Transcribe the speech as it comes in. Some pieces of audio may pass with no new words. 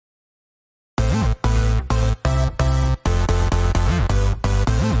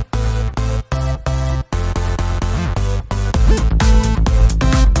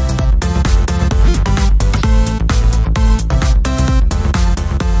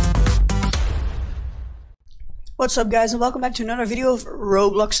What's up guys, and welcome back to another video of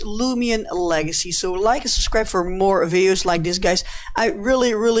Roblox Loomian Legacy. So like and subscribe for more videos like this guys. I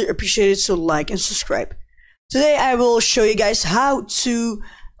really appreciate it, so like and subscribe. Today I will show you guys how to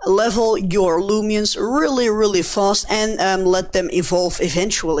level your Loomians really fast and let them evolve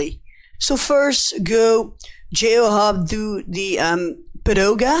eventually. So first go geohop, do the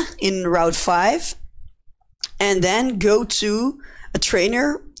Pedoga in Route 5, and then go to a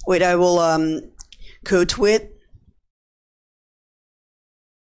trainer. Wait, I will go to it.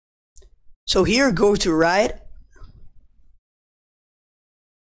 So here, go to right.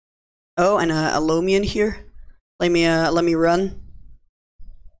 Oh, and a Loomian here. Let me run.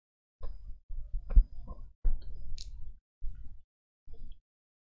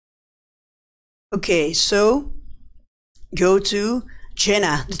 Okay, so go to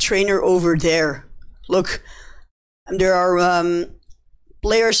Jenna, the trainer over there. Look, there are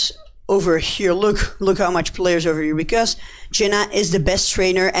players over here. Look how much players over here, because Jenna is the best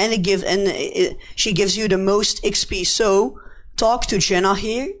trainer and she gives you the most XP. So talk to Jenna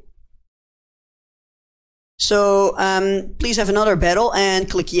here. So please have another battle, and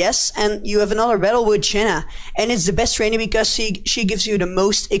click yes, and you have another battle with Jenna, and it's the best trainer because she gives you the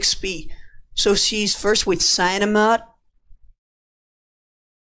most XP. So she's first with Cinemod,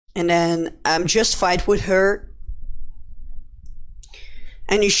 and then just fight with her.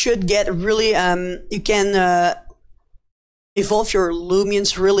 And you should get really, you can evolve your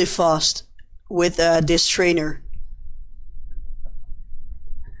Loomians really fast with this trainer.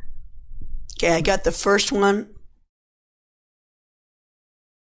 Okay, I got the first one.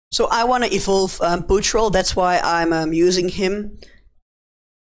 So I want to evolve Patrol, that's why I'm using him.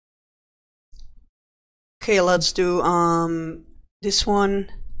 Okay, let's do this one.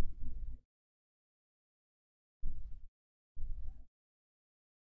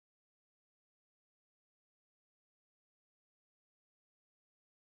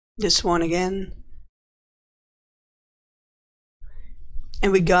 This one again,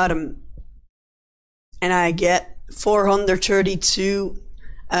 and we got him, and I get 432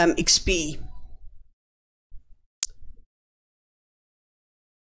 XP.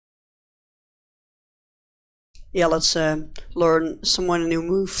 Yeah, let's learn a new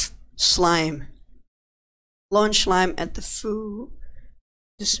move. Slime. Launch slime at the foe.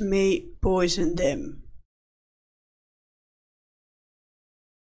 This may poison them.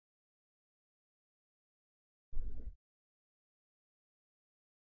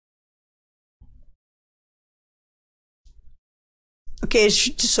 Okay,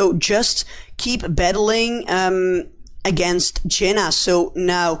 so just keep battling against Jenna. So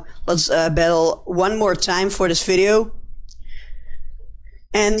now let's battle one more time for this video.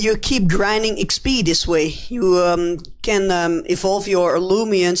 And you keep grinding XP this way. You can evolve your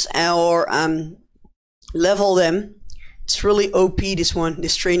Loomians or level them. It's really OP, this one.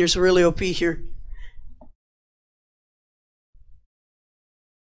 This trainer's really OP here.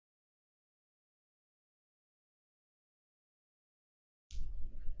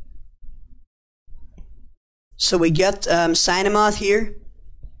 So we got Cinemod here.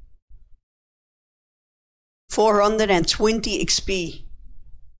 420 XP.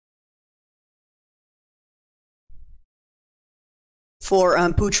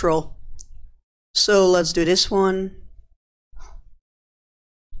 For Patrol. So let's do this one.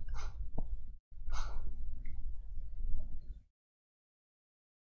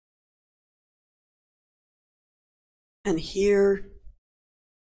 And here.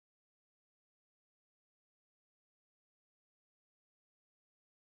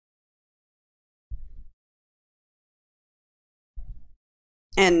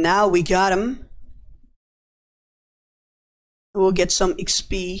 And now we got him. We'll get some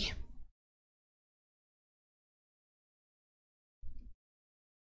XP.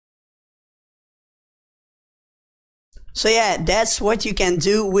 So yeah, that's what you can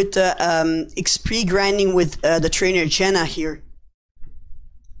do with the XP grinding with the trainer Jenna here.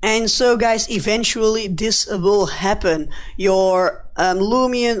 And so guys, eventually this will happen. Your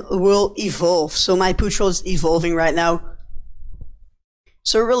Loomian will evolve. So my Patrol is evolving right now.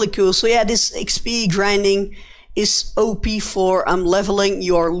 So really cool. So yeah, this XP grinding is OP for leveling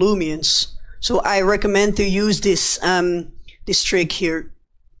your Loomians. So I recommend to use this this trick here.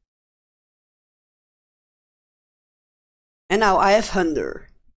 And now I have 100.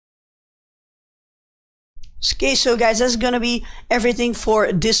 Okay, so guys, that's gonna be everything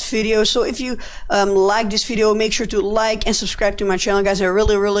for this video. So if you like this video, make sure to like and subscribe to my channel, guys. I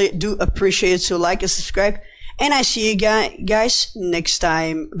really do appreciate it. So like and subscribe. And I see you guys next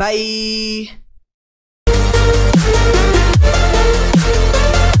time. Bye!